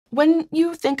When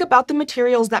you think about the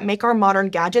materials that make our modern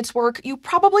gadgets work, you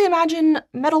probably imagine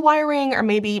metal wiring or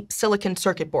maybe silicon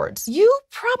circuit boards. You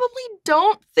probably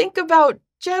don't think about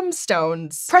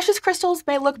gemstones. Precious crystals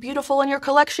may look beautiful in your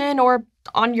collection or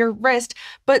on your wrist,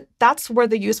 but that's where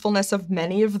the usefulness of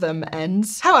many of them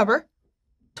ends. However,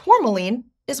 tourmaline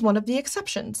is one of the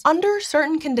exceptions. Under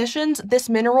certain conditions, this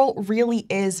mineral really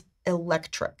is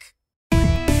electric.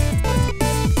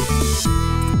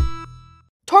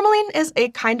 Tourmaline is a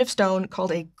kind of stone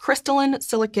called a crystalline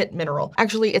silicate mineral.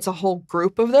 Actually, it's a whole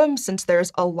group of them since there's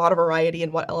a lot of variety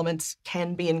in what elements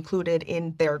can be included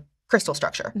in their crystal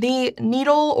structure. The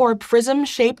needle or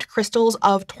prism-shaped crystals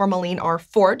of tourmaline are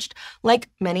forged, like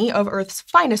many of Earth's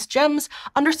finest gems,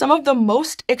 under some of the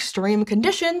most extreme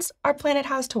conditions our planet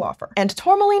has to offer. And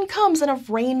tourmaline comes in a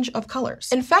range of colors.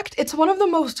 In fact, it's one of the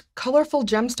most colorful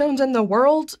gemstones in the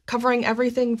world, covering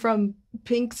everything from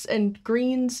pinks and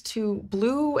greens to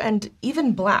blue and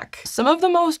even black. Some of the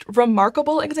most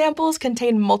remarkable examples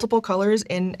contain multiple colors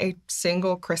in a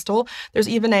single crystal. There's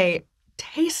even a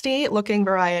tasty looking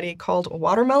variety called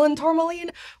watermelon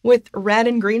tourmaline with red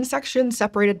and green sections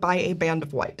separated by a band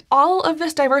of white. All of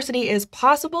this diversity is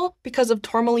possible because of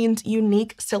tourmaline's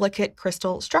unique silicate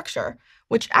crystal structure,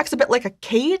 which acts a bit like a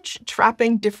cage,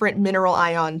 trapping different mineral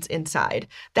ions inside.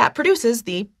 That produces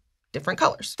the different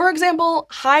colors. For example,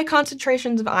 high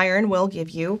concentrations of iron will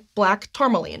give you black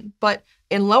tourmaline, but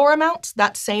in lower amounts,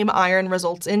 that same iron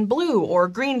results in blue or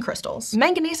green crystals.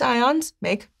 Manganese ions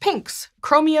make pinks.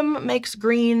 Chromium makes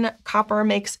green, copper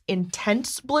makes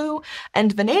intense blue,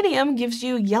 and vanadium gives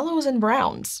you yellows and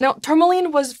browns. Now,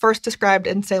 tourmaline was first described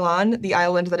in Ceylon, the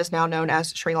island that is now known as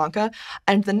Sri Lanka,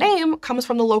 and the name comes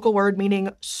from the local word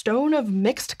meaning stone of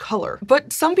mixed color.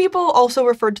 But some people also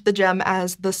referred to the gem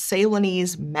as the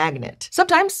Ceylonese magnet.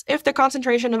 Sometimes, if the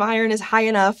concentration of iron is high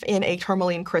enough in a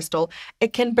tourmaline crystal,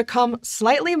 it can become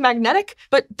slightly magnetic,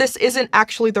 but this isn't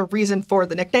actually the reason for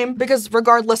the nickname, because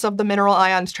regardless of the mineral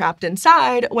ions trapped inside,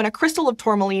 when a crystal of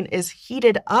tourmaline is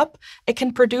heated up, it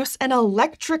can produce an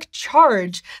electric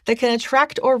charge that can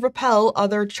attract or repel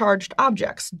other charged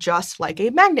objects, just like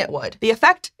a magnet would. The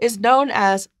effect is known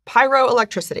as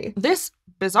pyroelectricity. This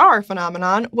bizarre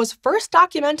phenomenon was first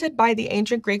documented by the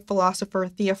ancient Greek philosopher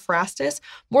Theophrastus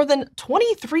more than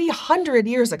 2,300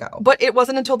 years ago. But it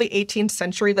wasn't until the 18th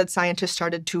century that scientists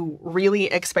started to really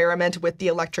experiment with the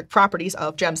electric properties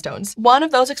of gemstones. One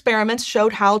of those experiments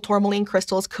showed how tourmaline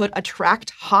crystals could attract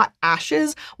hot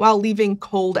ashes while leaving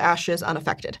cold ashes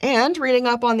unaffected. And reading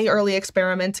up on the early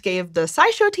experiments gave the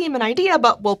SciShow team an idea,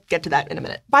 but we'll get to that in a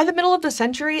minute. By the middle of the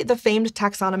century, the famed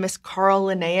taxonomist Carl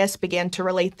Linnaeus began to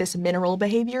relate this mineral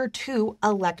behavior to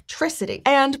electricity.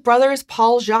 And brothers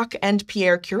Paul Jacques and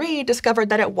Pierre Curie discovered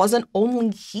that it wasn't only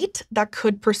heat that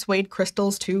could persuade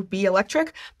crystals to be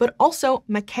electric, but also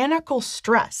mechanical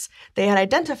stress. They had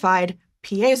identified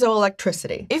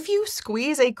piezoelectricity. If you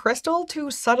squeeze a crystal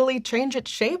to subtly change its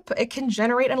shape, it can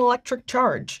generate an electric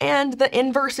charge. And the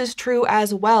inverse is true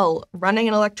as well. Running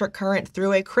an electric current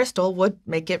through a crystal would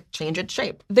make it change its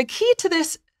shape. The key to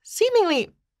this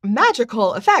seemingly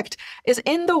magical effect is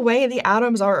in the way the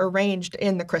atoms are arranged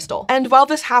in the crystal. And while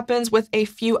this happens with a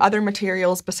few other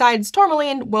materials besides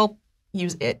tourmaline, we'll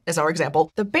use it as our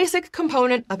example. The basic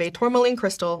component of a tourmaline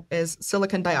crystal is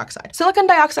silicon dioxide. Silicon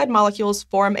dioxide molecules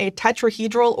form a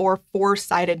tetrahedral or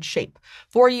four-sided shape.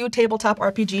 For you tabletop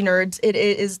RPG nerds, it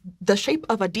is the shape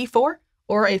of a D4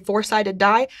 or a four-sided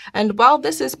die, and while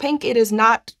this is pink, it is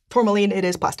not tourmaline, it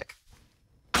is plastic.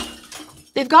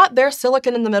 They've got their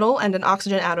silicon in the middle and an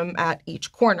oxygen atom at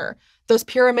each corner. Those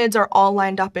pyramids are all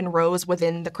lined up in rows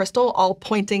within the crystal, all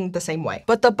pointing the same way.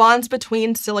 But the bonds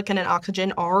between silicon and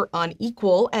oxygen are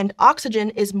unequal, and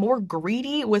oxygen is more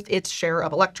greedy with its share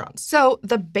of electrons. So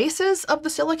the bases of the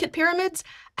silicate pyramids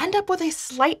end up with a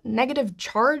slight negative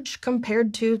charge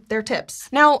compared to their tips.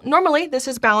 Now, normally this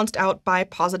is balanced out by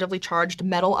positively charged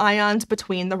metal ions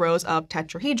between the rows of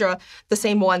tetrahedra, the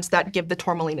same ones that give the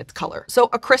tourmaline its color. So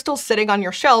a crystal sitting on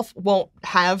your shelf won't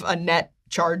have a net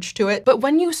charge to it, but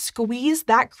when you squeeze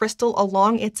that crystal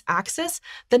along its axis,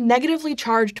 the negatively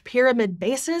charged pyramid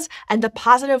bases and the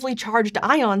positively charged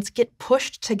ions get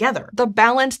pushed together. The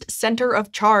balanced center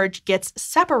of charge gets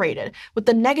separated, with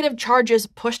the negative charges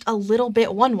pushed a little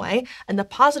bit one way and the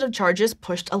positive charges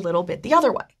pushed a little bit the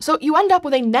other way. So you end up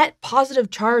with a net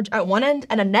positive charge at one end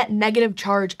and a net negative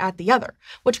charge at the other,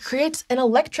 which creates an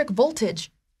electric voltage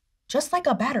just like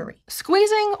a battery.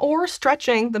 Squeezing or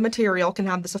stretching the material can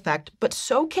have this effect, but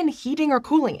so can heating or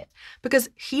cooling it, because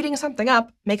heating something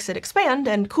up makes it expand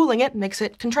and cooling it makes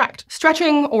it contract.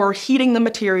 Stretching or heating the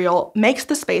material makes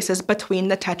the spaces between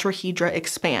the tetrahedra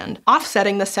expand,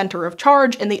 offsetting the center of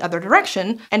charge in the other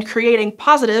direction and creating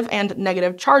positive and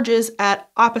negative charges at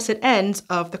opposite ends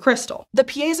of the crystal. The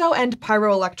piezo and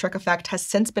pyroelectric effect has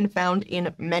since been found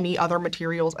in many other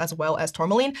materials as well as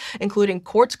tourmaline, including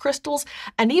quartz crystals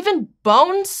and even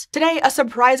bones. Today, a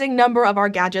surprising number of our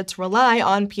gadgets rely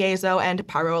on piezo and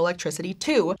pyroelectricity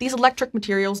too. These electric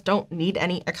materials don't need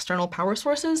any external power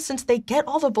sources since they get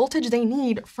all the voltage they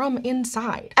need from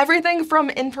inside. Everything from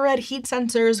infrared heat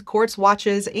sensors, quartz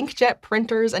watches, inkjet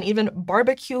printers, and even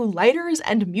barbecue lighters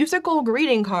and musical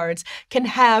greeting cards can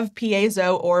have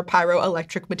piezo or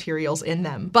pyroelectric materials in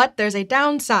them. But there's a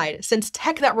downside, since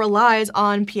tech that relies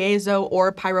on piezo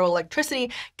or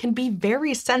pyroelectricity can be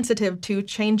very sensitive to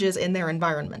changes in their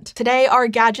environment. Today, our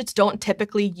gadgets don't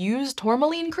typically use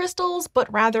tourmaline crystals,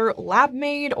 but rather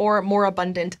lab-made or more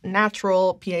abundant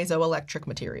natural piezoelectric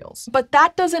materials. But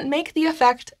that doesn't make the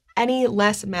effect any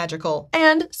less magical.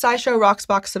 And SciShow Rocks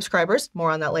Box subscribers,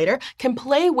 more on that later, can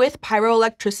play with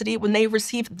pyroelectricity when they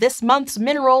receive this month's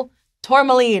mineral,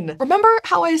 tourmaline. Remember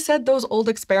how I said those old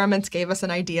experiments gave us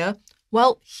an idea?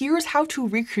 Well, here's how to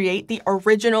recreate the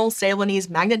original Celanese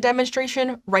magnet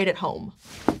demonstration right at home.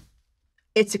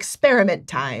 It's experiment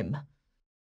time.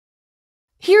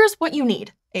 Here's what you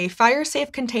need: a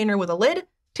fire-safe container with a lid,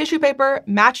 tissue paper,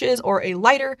 matches or a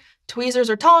lighter, tweezers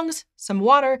or tongs, some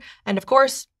water, and of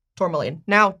course, tourmaline.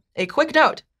 Now, a quick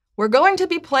note. We're going to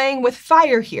be playing with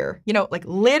fire here. You know, like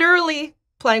literally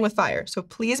playing with fire, so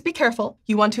please be careful.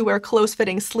 You want to wear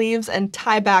close-fitting sleeves and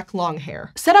tie back long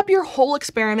hair. Set up your whole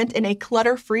experiment in a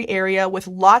clutter-free area with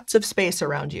lots of space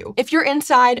around you. If you're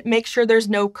inside, make sure there's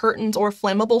no curtains or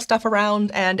flammable stuff around,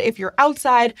 and if you're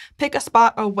outside, pick a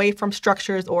spot away from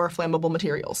structures or flammable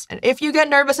materials. And if you get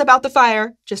nervous about the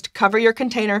fire, just cover your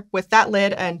container with that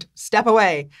lid and step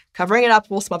away. Covering it up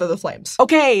will smother the flames.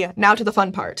 Okay, now to the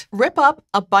fun part. Rip up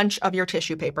a bunch of your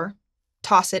tissue paper,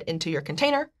 toss it into your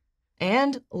container,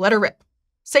 and let her rip.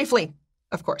 Safely,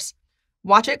 of course.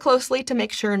 Watch it closely to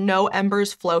make sure no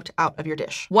embers float out of your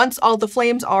dish. Once all the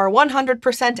flames are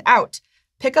 100% out,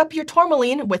 pick up your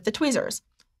tourmaline with the tweezers.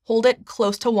 Hold it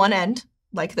close to one end,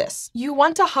 like this. You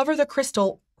want to hover the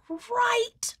crystal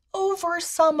right over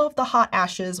some of the hot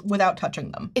ashes without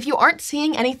touching them. If you aren't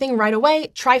seeing anything right away,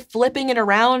 try flipping it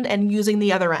around and using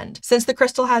the other end. Since the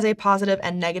crystal has a positive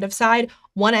and negative side,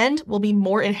 one end will be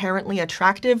more inherently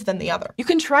attractive than the other. You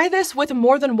can try this with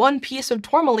more than one piece of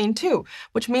tourmaline too,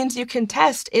 which means you can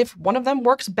test if one of them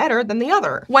works better than the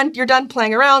other. When you're done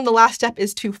playing around, the last step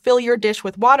is to fill your dish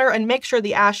with water and make sure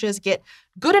the ashes get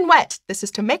good and wet. This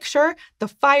is to make sure the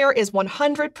fire is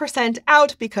 100%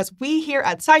 out, because we here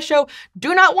at SciShow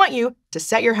do not want you to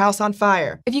set your house on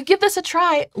fire. If you give this a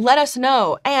try, let us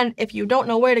know. And if you don't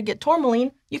know where to get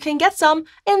tourmaline, you can get some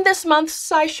in this month's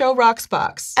SciShow Rocks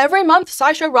Box. Every month,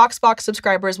 SciShow Rocks Box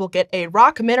subscribers will get a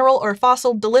rock, mineral, or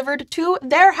fossil delivered to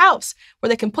their house, where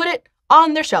they can put it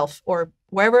on their shelf or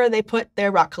wherever they put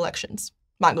their rock collections.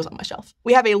 Mine goes on my shelf.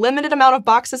 We have a limited amount of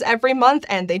boxes every month,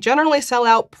 and they generally sell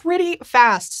out pretty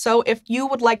fast. So if you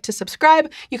would like to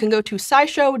subscribe, you can go to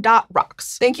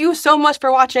scishow.rocks. Thank you so much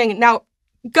for watching. Now,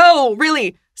 go,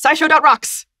 really,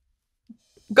 scishow.rocks.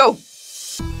 Go.